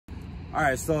All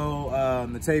right, so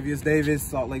Natavius Davis,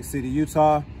 Salt Lake City,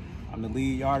 Utah. I'm the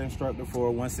lead yard instructor for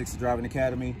 160 Driving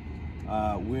Academy.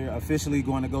 We're officially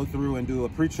going to go through and do a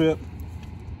pre-trip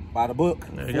by the book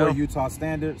for Utah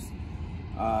standards.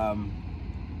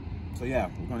 So yeah,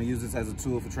 we're going to use this as a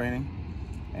tool for training.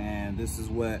 And this is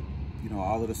what,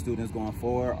 all of the students going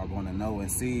forward are going to know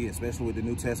and see, especially with the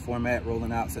new test format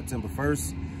rolling out September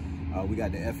 1st. We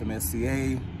got the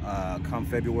FMSCA come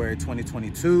February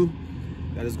 2022.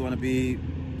 That is going to be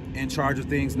in charge of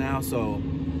things now. So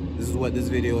this is what this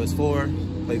video is for.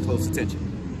 Pay close attention.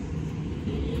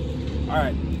 All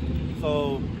right,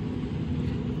 so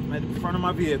I'm at the front of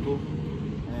my vehicle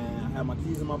and I have my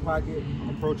keys in my pocket. I'm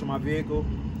approaching my vehicle.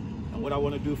 And what I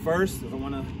want to do first is I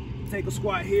want to take a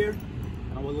squat here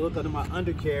and I want to look under my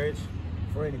undercarriage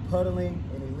for any puddling,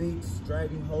 any leaks,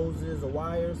 dragging hoses or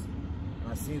wires.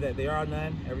 And I see that there are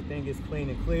none. Everything is clean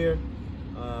and clear.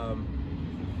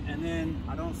 And then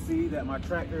I don't see that my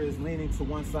tractor is leaning to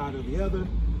one side or the other,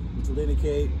 which will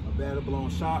indicate a bad blown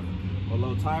shock or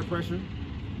low tire pressure.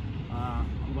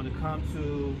 I'm going to come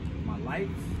to my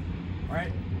lights,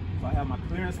 right? So I have my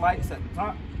clearance lights at the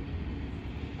top.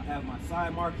 I have my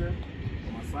side marker,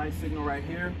 my side signal right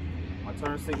here, my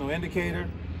turn signal indicator,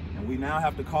 and we now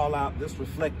have to call out this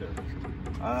reflector,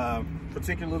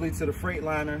 particularly to the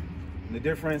Freightliner. And the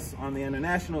difference on the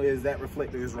International is that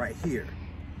reflector is right here.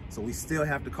 So we still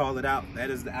have to call it out. That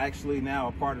is actually now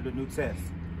a part of the new test.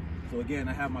 So again,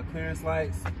 I have my clearance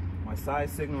lights, my side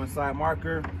signal and side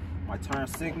marker, my turn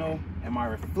signal, and my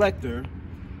reflector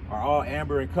are all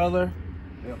amber in color.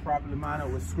 They are properly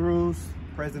mounted with screws,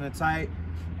 present and tight.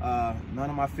 None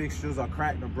of my fixtures are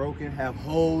cracked or broken, have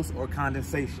holes or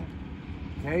condensation,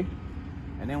 okay?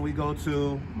 And then we go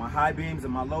to my high beams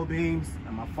and my low beams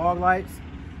and my fog lights.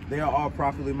 They are all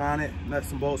properly mounted,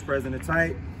 nuts and bolts present and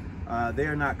tight. They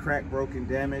are not cracked, broken,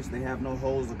 damaged. They have no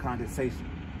holes or condensation.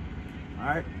 All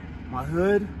right, my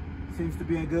hood seems to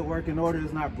be in good working order.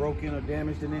 It's not broken or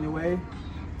damaged in any way.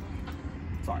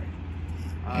 Sorry.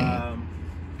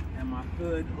 And my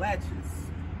hood latches.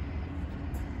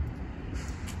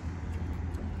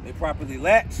 They properly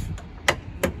latch,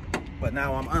 but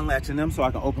now I'm unlatching them so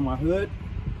I can open my hood.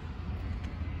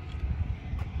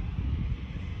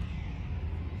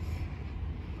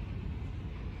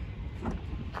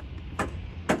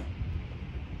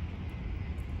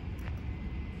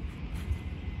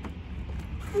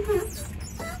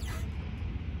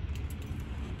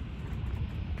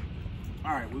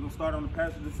 All right, we're gonna start on the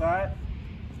passenger side.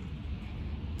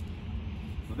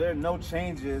 So there are no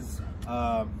changes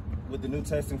with the new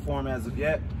testing form as of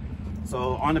yet.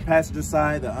 So on the passenger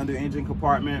side, the under engine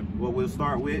compartment, what we'll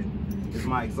start with is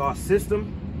my exhaust system,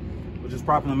 which is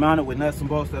properly mounted with nuts and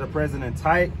bolts that are present and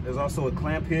tight. There's also a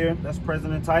clamp here that's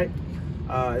present and tight.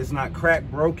 It's not cracked,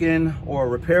 broken, or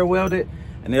repair welded.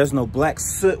 And there's no black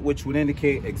soot, which would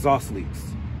indicate exhaust leaks,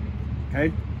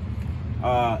 okay?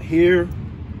 Here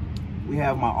we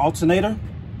have my alternator.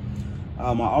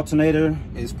 My alternator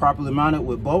is properly mounted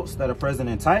with bolts that are present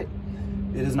and tight.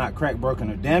 It is not cracked,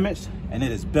 broken, or damaged, and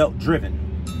it is belt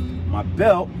driven. My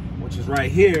belt, which is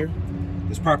right here,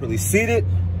 is properly seated.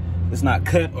 It's not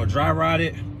cut or dry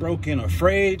rotted, broken, or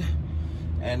frayed,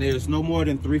 and there's no more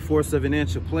than 3/4 of an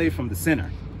inch of play from the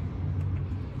center.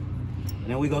 And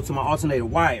then we go to my alternator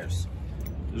wires.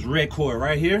 There's red cord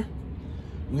right here.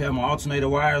 We have my alternator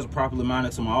wires properly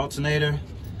mounted to my alternator.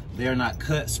 They are not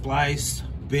cut, spliced,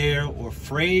 bare, or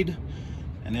frayed,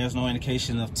 and there's no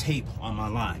indication of tape on my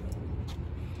line.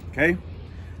 Okay,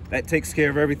 that takes care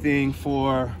of everything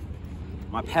for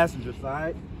my passenger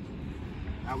side.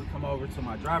 Now we come over to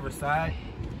my driver's side,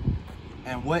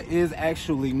 and what is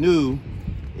actually new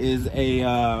is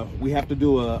we have to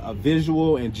do a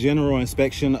visual and general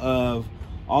inspection of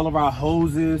all of our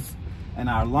hoses and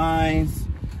our lines.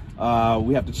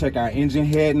 We have to check our engine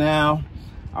head now,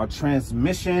 our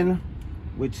transmission,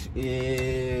 which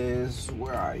is,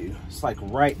 where are you? It's like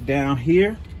right down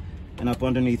here and up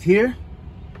underneath here.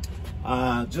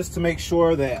 Just to make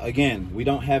sure that, again, we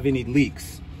don't have any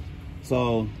leaks.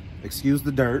 So excuse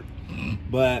the dirt,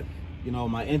 but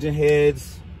my engine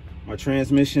heads, my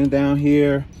transmission down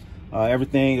here,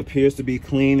 everything appears to be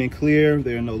clean and clear.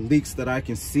 There are no leaks that I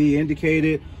can see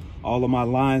indicated. All of my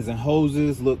lines and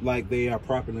hoses look like they are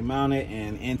properly mounted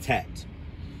and intact.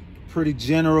 Pretty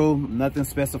general, nothing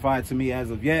specified to me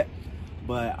as of yet,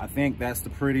 but I think that's the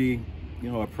pretty,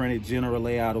 a pretty general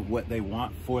layout of what they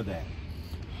want for that.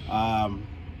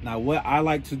 Now what I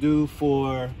like to do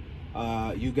for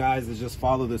you guys is just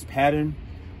follow this pattern.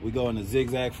 We go in a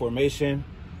zigzag formation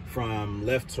from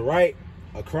left to right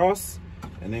across,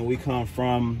 and then we come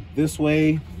from this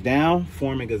way down,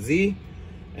 forming a Z,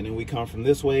 and then we come from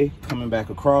this way, coming back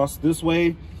across this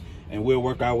way, and we'll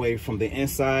work our way from the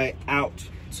inside out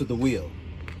to the wheel.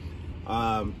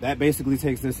 That basically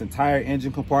takes this entire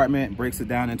engine compartment, breaks it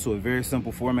down into a very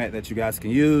simple format that you guys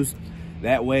can use.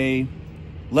 That way,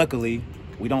 luckily,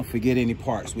 we don't forget any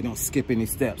parts. We don't skip any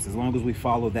steps as long as we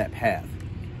follow that path.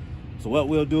 So what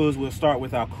we'll do is we'll start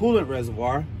with our coolant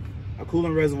reservoir. Our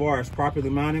coolant reservoir is properly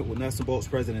mounted with nuts and bolts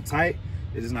present and tight.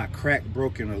 It is not cracked,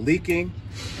 broken, or leaking.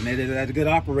 And it is at a good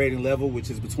operating level, which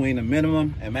is between the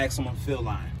minimum and maximum fill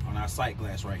line on our sight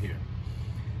glass right here.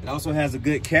 It also has a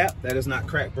good cap that is not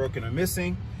cracked, broken, or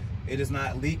missing. It is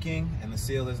not leaking, and the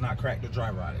seal is not cracked or dry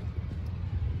rotted.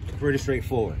 Pretty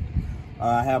straightforward.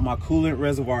 I have my coolant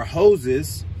reservoir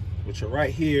hoses, which are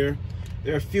right here.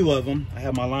 There are a few of them. I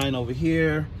have my line over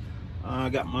here. I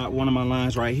got one of my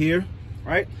lines right here,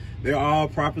 right? They're all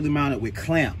properly mounted with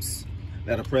clamps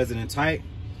that are present and tight.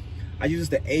 I use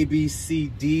the A, B,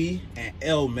 C, D, and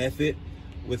L method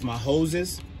with my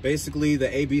hoses. Basically,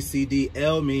 the A, B, C, D,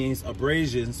 L means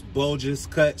abrasions, bulges,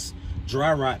 cuts,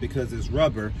 dry rot because it's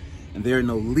rubber, and there are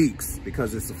no leaks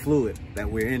because it's a fluid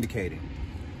that we're indicating.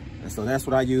 And so that's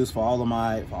what I use for all of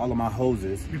my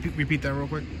hoses. Repeat that real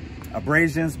quick.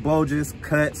 Abrasions, bulges,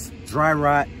 cuts, dry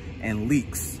rot, and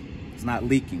leaks. It's not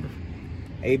leaking.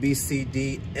 A, B, C,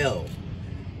 D, L.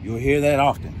 You'll hear that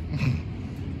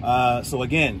often. So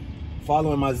again,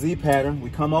 following my Z pattern,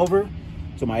 we come over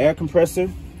to my air compressor,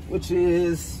 which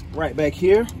is right back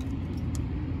here,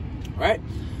 right?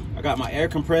 I got my air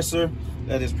compressor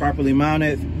that is properly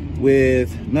mounted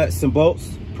with nuts and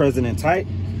bolts present and tight.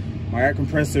 My air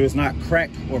compressor is not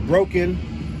cracked or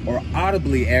broken or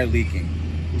audibly air leaking.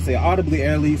 We say audibly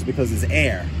air leaks because it's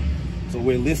air. So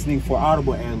we're listening for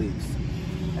audible air leaks.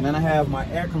 And then I have my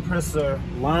air compressor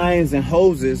lines and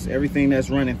hoses, everything that's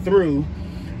running through,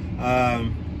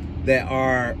 that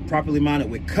are properly mounted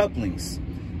with couplings.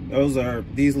 Those are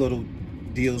these little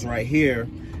deals right here,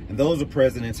 and those are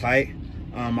present and tight.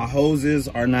 My hoses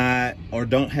are not or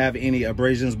don't have any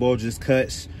abrasions, bulges,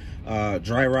 cuts,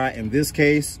 dry rot in this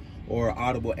case, or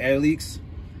audible air leaks.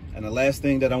 And the last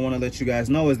thing that I want to let you guys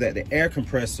know is that the air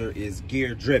compressor is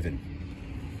gear driven.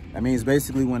 That means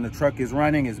basically when the truck is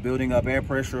running, it's building up air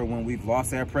pressure. When we've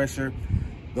lost air pressure,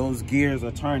 those gears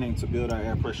are turning to build our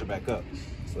air pressure back up.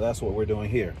 So that's what we're doing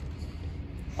here.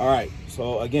 All right,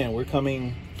 so again, we're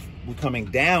coming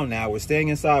down now. We're staying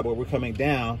inside, but we're coming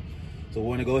down. So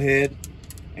we're gonna go ahead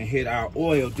and hit our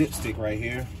oil dipstick right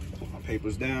here. Put my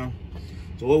papers down.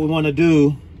 So what we wanna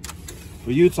do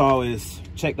for Utah is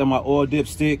check that my oil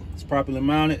dipstick is properly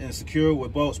mounted and secure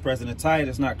with bolts present and tight.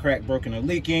 It's not cracked, broken, or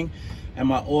leaking. And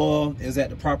my oil is at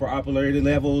the proper operating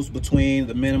levels between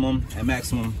the minimum and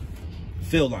maximum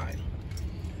fill line.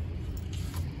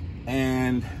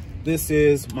 And this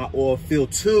is my oil fill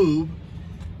tube.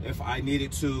 If I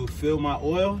needed to fill my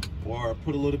oil or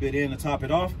put a little bit in to top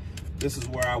it off, this is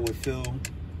where I would fill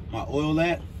my oil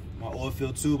at. My oil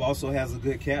fill tube also has a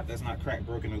good cap that's not cracked,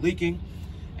 broken, or leaking,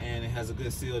 and it has a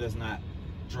good seal that's not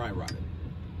dry rotted.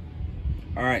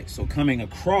 All right, so coming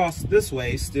across this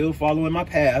way, still following my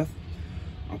path,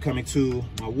 I'm coming to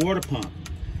my water pump.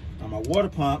 Now my water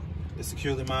pump is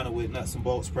securely mounted with nuts and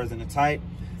bolts present and tight.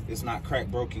 It's not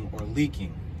cracked, broken, or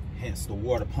leaking, hence the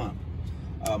water pump.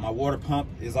 My water pump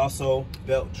is also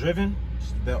belt driven,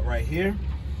 just the belt right here.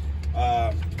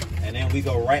 And then we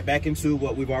go right back into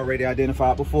what we've already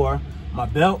identified before. My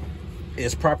belt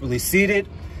is properly seated.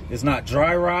 It's not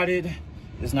dry rotted.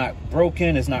 It's not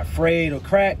broken. It's not frayed or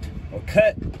cracked or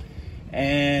cut.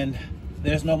 And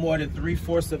there's no more than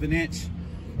 3/4 of an inch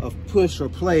of push or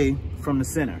play from the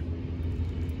center.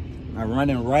 I'm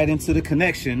running right into the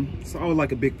connection. It's all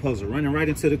like a big puzzle. Running right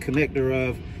into the connector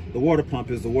of the water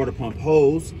pump is the water pump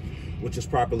hose, which is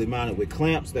properly mounted with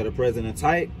clamps that are present and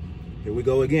tight. Here we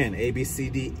go again, A, B, C,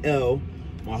 D, L.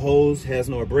 My hose has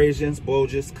no abrasions,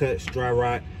 bulges, cuts, dry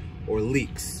rot, or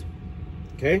leaks.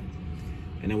 Okay?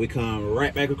 And then we come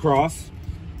right back across.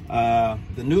 The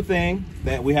new thing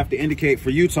that we have to indicate for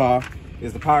Utah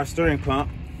is the power steering pump,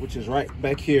 which is right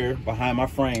back here behind my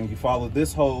frame. You follow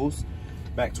this hose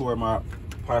back to where my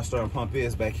power steering pump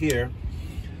is back here.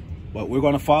 But we're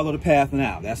gonna follow the path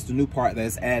now. That's the new part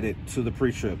that's added to the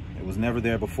pre-trip. It was never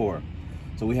there before.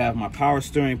 So we have my power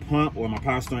steering pump or my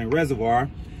power steering reservoir,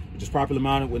 which is properly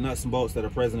mounted with nuts and bolts that are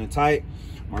present and tight.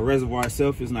 My reservoir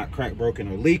itself is not cracked, broken,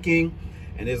 or leaking,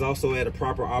 and is also at a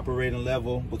proper operating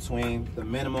level between the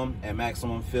minimum and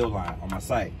maximum fill line on my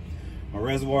site. My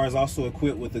reservoir is also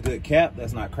equipped with a good cap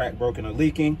that's not cracked, broken, or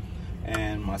leaking,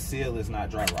 and my seal is not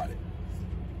dry rotted.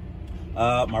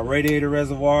 My radiator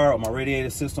reservoir or my radiator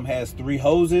system has 3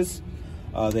 hoses.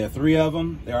 There are 3 of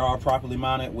them. They're all properly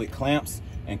mounted with clamps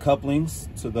and couplings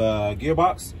to the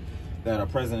gearbox that are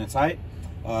present and tight.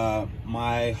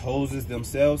 My hoses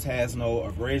themselves has no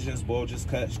abrasions, bulges,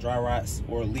 cuts, dry rots,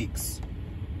 or leaks.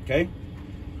 Okay,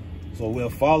 so we'll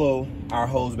follow our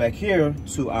hose back here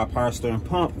to our power steering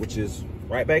pump, which is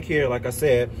right back here. Like I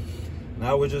said,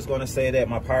 now we're just going to say that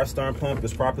my power steering pump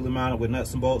is properly mounted with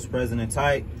nuts and bolts present and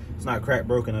tight. It's not cracked,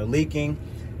 broken, or leaking,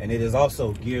 and it is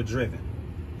also gear driven.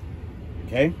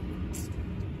 Okay,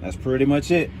 that's pretty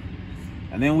much it.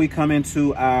 And then we come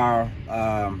into our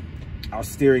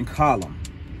steering column.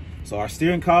 So our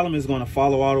steering column is going to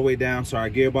follow all the way down to our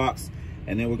gearbox,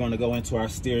 and then we're going to go into our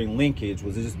steering linkage,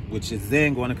 which is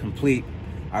then going to complete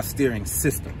our steering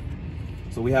system.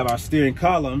 So we have our steering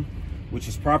column, which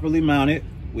is properly mounted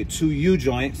with 2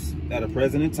 U-joints that are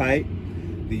present and tight.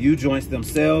 The U-joints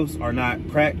themselves are not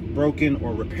cracked, broken,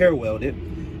 or repair welded,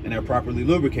 and they're properly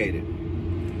lubricated.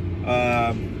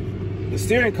 The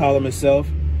steering column itself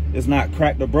is not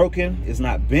cracked or broken, it's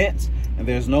not bent, and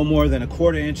there's no more than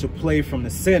 1/4 inch of play from the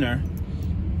center.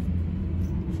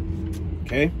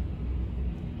 Okay,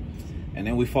 and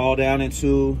then we fall down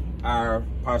into our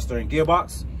power steering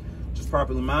gearbox, which is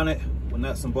properly mounted with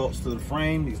nuts and bolts to the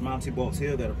frame. These mounting bolts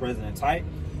here that are present and tight.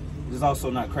 It is also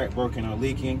not cracked, broken, or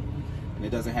leaking, and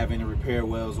it doesn't have any repair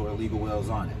welds or illegal welds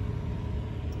on it.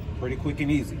 Pretty quick and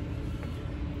easy.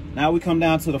 Now we come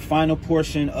down to the final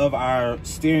portion of our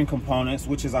steering components,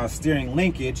 which is our steering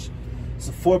linkage. It's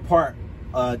a 4-part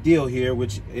deal here,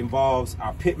 which involves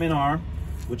our pitman arm,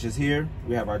 which is here.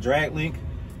 We have our drag link,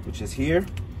 which is here.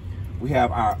 We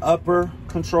have our upper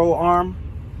control arm,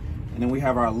 and then we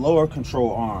have our lower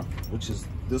control arm, which is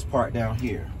this part down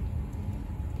here.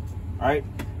 All right,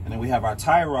 and then we have our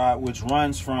tie rod, which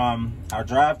runs from our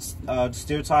drive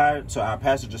steer tire to our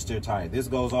passenger steer tire. This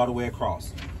goes all the way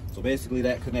across. So basically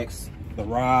that connects the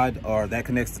rod, or that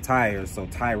connects the tires, so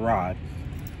tie rod.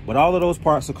 But all of those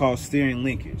parts are called steering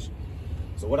linkage.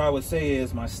 So what I would say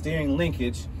is my steering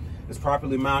linkage is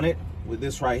properly mounted with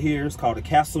this right here. It's called a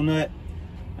castle nut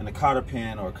and a cotter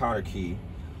pin or a cotter key.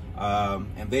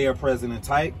 And they are present and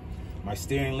tight. My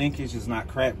steering linkage is not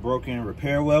cracked, broken,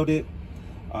 repair welded.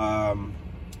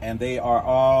 And they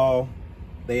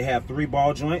have 3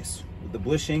 ball joints with the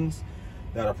bushings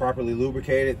that are properly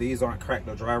lubricated. These aren't cracked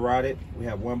or dry rotted. We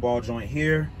have 1 ball joint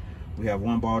here, we have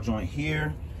 1 ball joint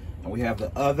here, and we have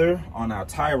the other on our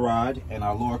tie rod and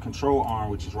our lower control arm,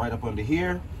 which is right up under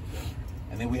here.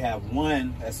 And then we have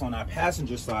 1 that's on our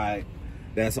passenger side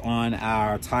that's on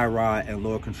our tie rod and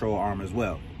lower control arm as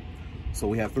well. So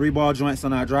we have 3 ball joints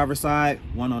on our driver's side,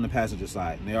 1 on the passenger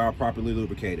side, and they are properly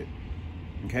lubricated.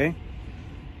 Okay,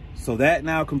 so that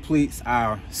now completes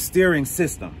our steering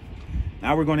system.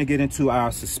 Now we're going to get into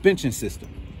our suspension system.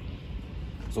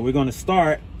 So we're going to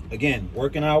start, again,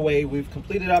 working our way. We've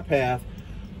completed our path,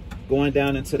 going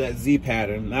down into that Z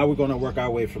pattern. Now we're going to work our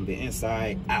way from the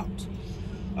inside out.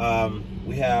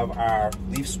 We have our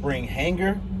leaf spring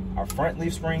hanger, our front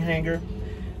leaf spring hanger,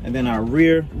 and then our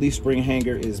rear leaf spring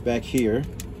hanger is back here,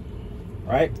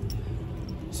 right?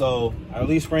 So our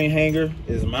leaf spring hanger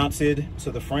is mounted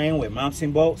to the frame with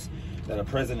mounting bolts that are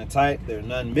present and tight. There are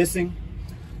none missing.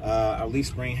 Our leaf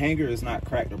spring hanger is not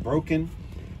cracked or broken,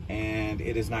 and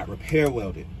it is not repair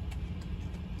welded.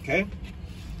 Okay,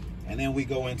 and then we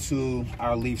go into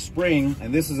our leaf spring,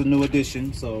 and this is a new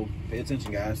addition, so pay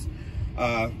attention, guys.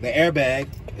 The airbag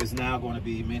is now going to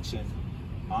be mentioned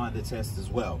on the test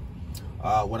as well.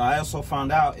 What I also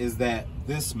found out is that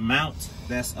this mount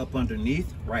that's up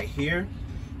underneath right here,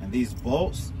 and these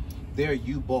bolts, they're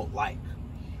U-bolt like.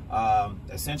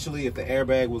 Essentially, if the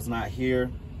airbag was not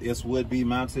here, this would be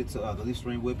mounted to the leaf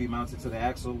spring would be mounted to the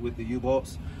axle with the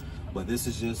U-bolts, but this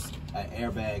is just an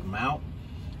airbag mount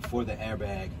for the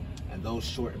airbag, and those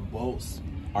shortened bolts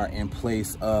are in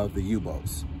place of the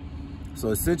U-bolts. So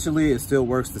essentially it still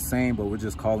works the same, but we're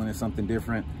just calling it something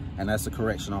different, and that's a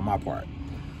correction on my part.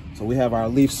 So we have our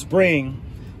leaf spring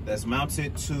that's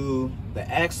mounted to the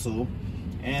axle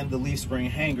and the leaf spring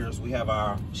hangers. We have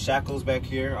our shackles back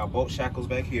here, our bolt shackles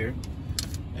back here,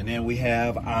 and then we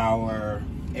have our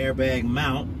airbag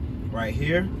mount right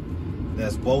here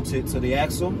that's bolted to the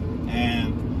axle,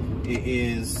 and it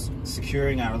is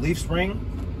securing our leaf spring.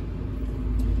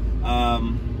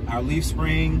 Our leaf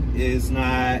spring is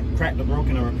not cracked or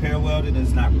broken or repair welded.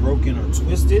 It's not broken or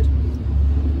twisted.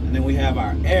 And then we have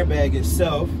our airbag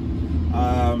itself.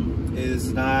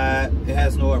 It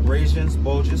has no abrasions,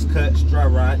 bulges, cuts, dry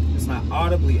rot. It's not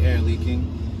audibly air leaking.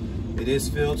 It is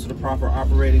filled to the proper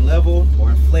operating level or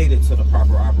inflated to the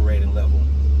proper operating level.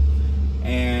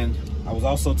 And I was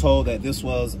also told that this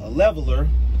was a leveler.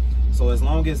 So as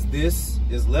long as this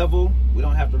is level, we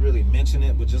don't have to really mention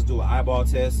it, but just do an eyeball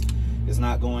test. is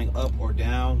not going up or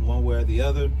down one way or the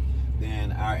other,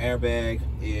 then our airbag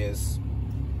is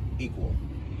equal,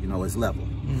 you know, it's level.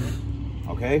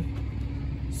 Okay,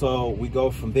 so we go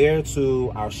from there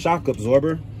to our shock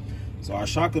absorber. So our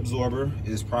shock absorber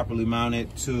is properly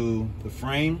mounted to the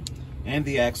frame and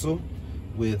the axle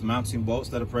with mounting bolts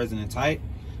that are present and tight.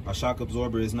 Our shock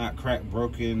absorber is not cracked,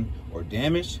 broken, or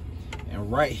damaged.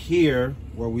 And right here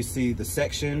where we see the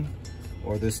section,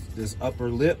 or this upper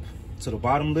lip to the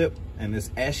bottom lip, and this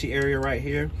ashy area right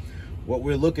here, what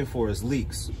we're looking for is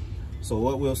leaks. So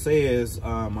what we'll say is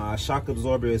my shock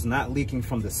absorber is not leaking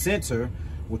from the center,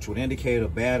 which would indicate a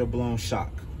bad or blown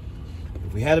shock.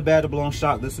 If we had a bad or blown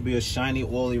shock, this would be a shiny,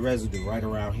 oily residue right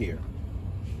around here.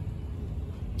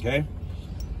 Okay,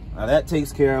 now that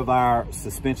takes care of our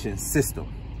suspension system,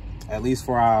 at least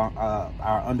for our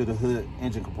under the hood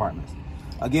engine compartments.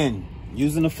 Again,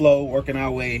 using the flow, working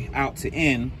our way out to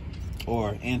in,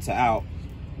 or in to out,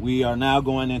 we are now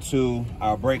going into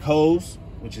our brake hose,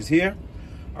 which is here.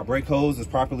 Our brake hose is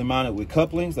properly mounted with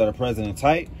couplings that are present and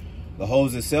tight. The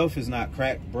hose itself is not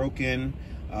cracked, broken.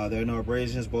 There are no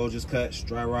abrasions, bulges, cuts,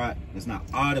 dry rot. It's not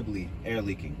audibly air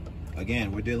leaking.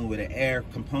 Again, we're dealing with an air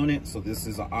component, so this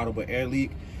is an audible air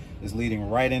leak. It's leading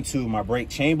right into my brake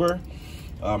chamber.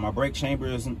 My brake chamber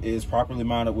is properly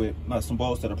mounted with nuts and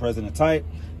bolts that are present and tight.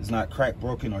 It's not cracked,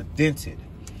 broken, or dented.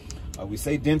 We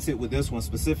say dented with this one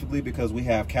specifically because we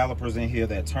have calipers in here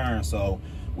that turn, so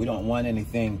we don't want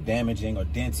anything damaging or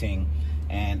denting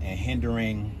and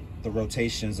hindering the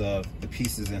rotations of the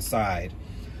pieces inside.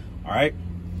 All right,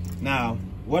 now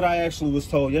what I actually was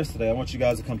told yesterday, I want you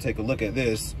guys to come take a look at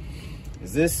this,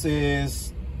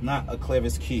 is not a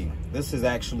clevis key. This is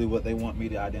actually what they want me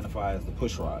to identify as the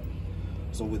push rod.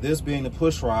 So with this being the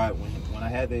push rod, when I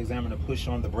had the examiner push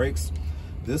on the brakes,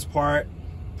 this part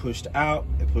pushed out,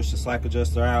 it pushed the slack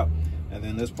adjuster out, and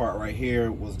then this part right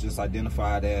here was just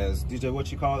identified as, DJ,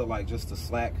 what you call it, like just the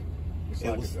slack?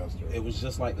 It was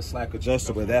just like the slack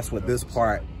adjuster, but that's what this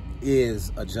part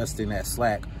is, adjusting that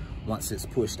slack once it's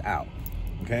pushed out.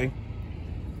 Okay,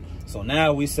 so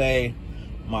now we say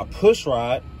my push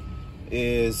rod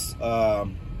is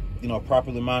you know,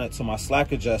 properly mounted to my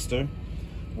slack adjuster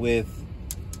with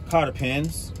cotter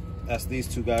pins. That's these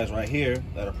two guys right here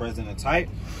that are present and tight.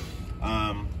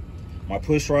 My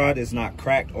push rod is not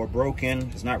cracked or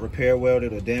broken. It's not repair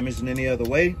welded or damaged in any other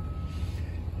way.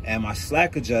 And my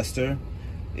slack adjuster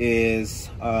is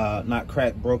not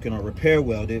cracked, broken, or repair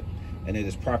welded, and it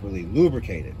is properly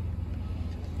lubricated.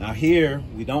 Now here,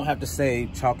 we don't have to say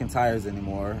chalking tires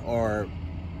anymore or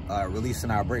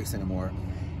releasing our brakes anymore.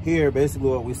 Here, basically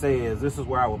what we say is, this is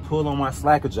where I will pull on my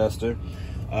slack adjuster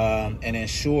and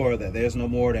ensure that there's no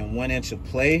more than 1 inch of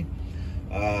play,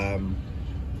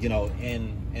 you know,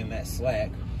 in that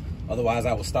slack. Otherwise,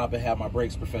 I will stop and have my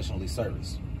brakes professionally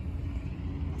serviced.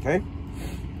 Okay.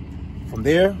 From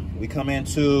there, we come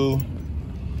into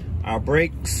our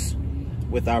brakes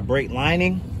with our brake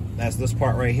lining. That's this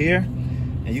part right here.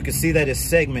 And you can see that it's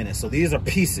segmented. So these are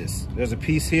pieces. There's a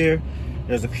piece here.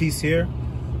 There's a piece here.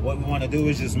 What we want to do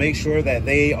is just make sure that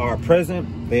they are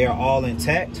present. They are all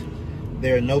intact.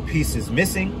 There are no pieces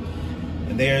missing.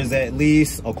 And there's at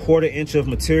least a 1/4 inch of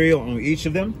material on each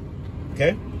of them. Okay.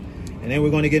 And then we're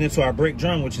going to get into our brake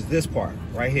drum, which is this part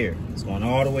right here. It's going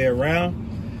all the way around.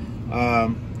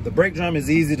 The brake drum is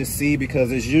easy to see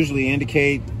because it's usually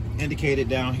indicated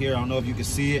down here. I don't know if you can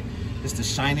see it. It's the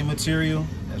shiny material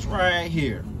that's right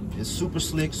here. It's super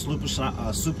slick, super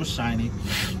shiny.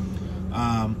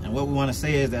 And what we want to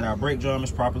say is that our brake drum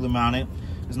is properly mounted.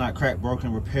 It's not cracked,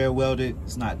 broken, repair welded.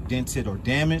 It's not dented or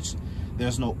damaged.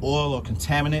 There's no oil or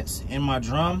contaminants in my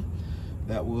drum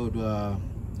that would,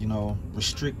 you know,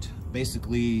 restrict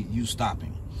basically you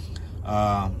stopping.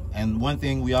 And one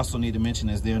thing we also need to mention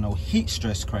is there are no heat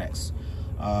stress cracks.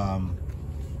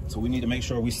 So we need to make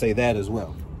sure we say that as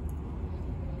well.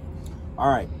 All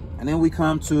right, and then we're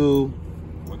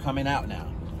coming out now.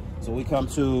 So we come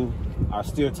to our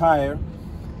steer tire.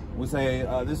 We say,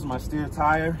 this is my steer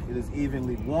tire. It is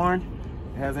evenly worn.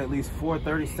 It has at least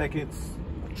 430 seconds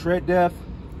tread depth.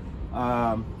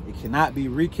 It cannot be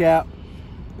recapped.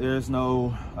 There's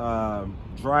no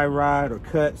dry rot or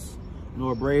cuts, no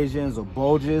abrasions or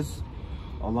bulges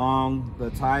along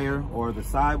the tire or the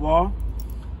sidewall.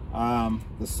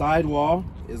 The sidewall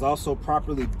is also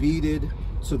properly beaded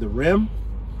to the rim.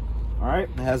 All right,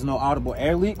 it has no audible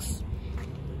air leaks.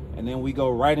 And then we go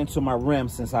right into my rim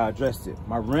since I addressed it.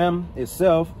 My rim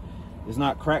itself is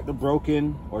not cracked or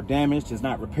broken or damaged. It's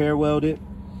not repair welded.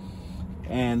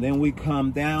 And then we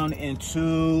come down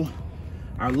into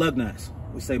our lug nuts.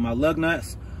 We say my lug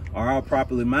nuts are all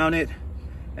properly mounted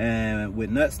and with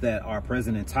nuts that are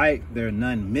present and tight. There are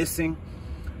none missing.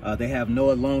 They have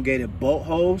no elongated bolt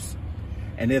holes.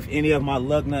 And if any of my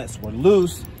lug nuts were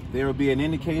loose, there will be an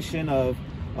indication of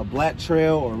a black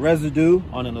trail or residue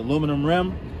on an aluminum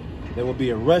rim. There will be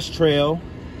a rust trail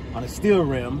on a steel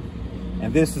rim,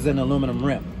 and this is an aluminum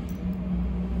rim.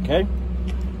 Okay?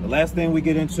 The last thing we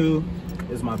get into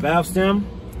is my valve stem.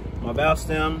 My valve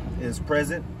stem is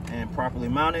present and properly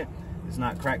mounted. It's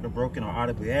not cracked or broken or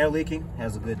audibly air leaking.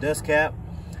 Has a good dust cap.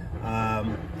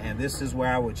 And this is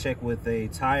where I would check with a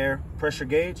tire pressure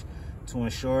gauge to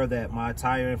ensure that my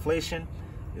tire inflation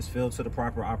is filled to the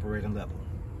proper operating level.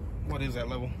 What is that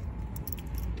level?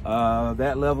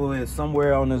 That level is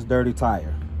somewhere on this dirty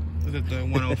tire. Is it the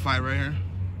 105 right here?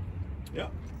 Yeah,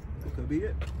 that could be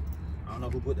it. I don't know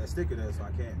who put that sticker there, so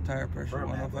I can't. Tire pressure,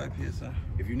 105 PSI.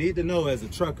 If you need to know as a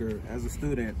trucker, as a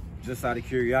student, just out of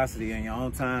curiosity in your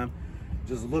own time,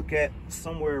 just look at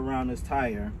somewhere around this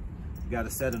tire. You got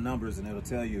a set of numbers and it'll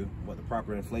tell you what the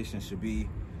proper inflation should be.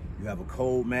 You have a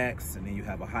cold max and then you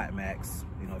have a hot max,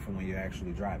 you know, from when you're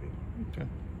actually driving. Okay.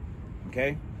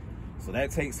 Okay? So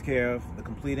that takes care of the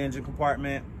complete engine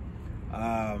compartment.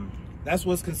 That's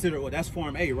what's considered, well, that's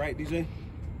Form A, right, DJ?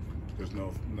 There's no,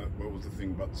 what was the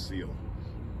thing about the seal?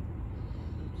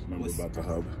 Remember about the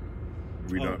hub?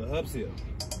 The hub seal.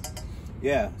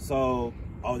 Yeah, so,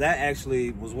 that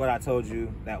actually was what I told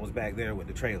you that was back there with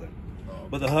the trailer.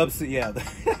 But the hub seal, yeah,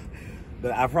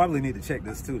 I probably need to check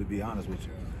this too, to be honest with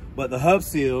you. But the hub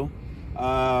seal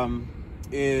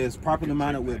is properly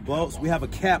mounted with bolts. We have a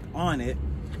cap on it.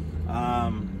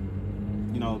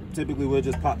 You know, typically we'll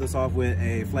just pop this off with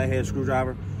a flathead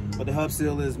screwdriver, but the hub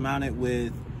seal is mounted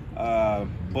with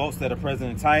bolts that are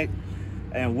present and tight.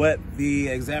 And what the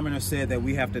examiner said that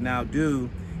we have to now do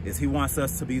is he wants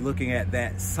us to be looking at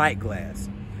that sight glass,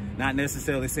 not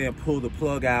necessarily saying pull the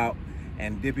plug out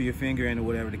and dip your finger in or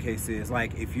whatever the case is.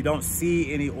 Like if you don't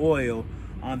see any oil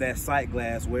on that sight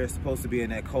glass where it's supposed to be in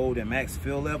that cold and max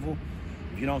fill level,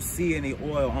 if you don't see any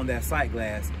oil on that sight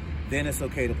glass, then it's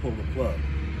okay to pull the plug.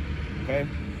 Okay,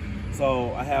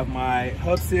 so I have my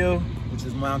hub seal, which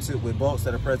is mounted with bolts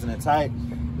that are present and tight.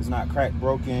 It's not cracked,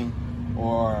 broken,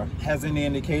 or has any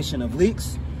indication of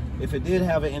leaks. If it did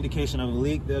have an indication of a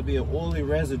leak, there'll be an oily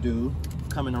residue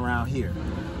coming around here.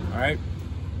 All right,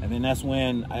 and then that's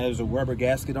when there's a rubber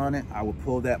gasket on it. I would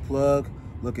pull that plug,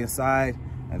 look inside,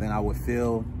 and then I would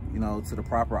fill, you know, to the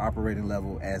proper operating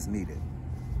level as needed.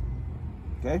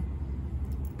 Okay,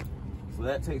 so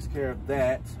that takes care of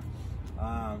that.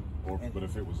 But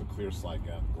if it was a clear slide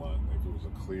gap, Glenn, if it was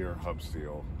a clear hub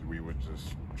seal, we would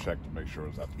just check to make sure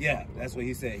it's at the yeah, that's what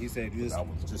he said. He said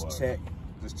just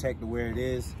check to where it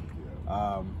is,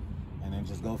 yeah. And then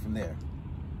just go from there.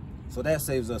 So that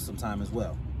saves us some time as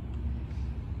well.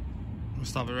 We'll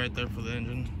stop it right there for the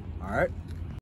engine. All right.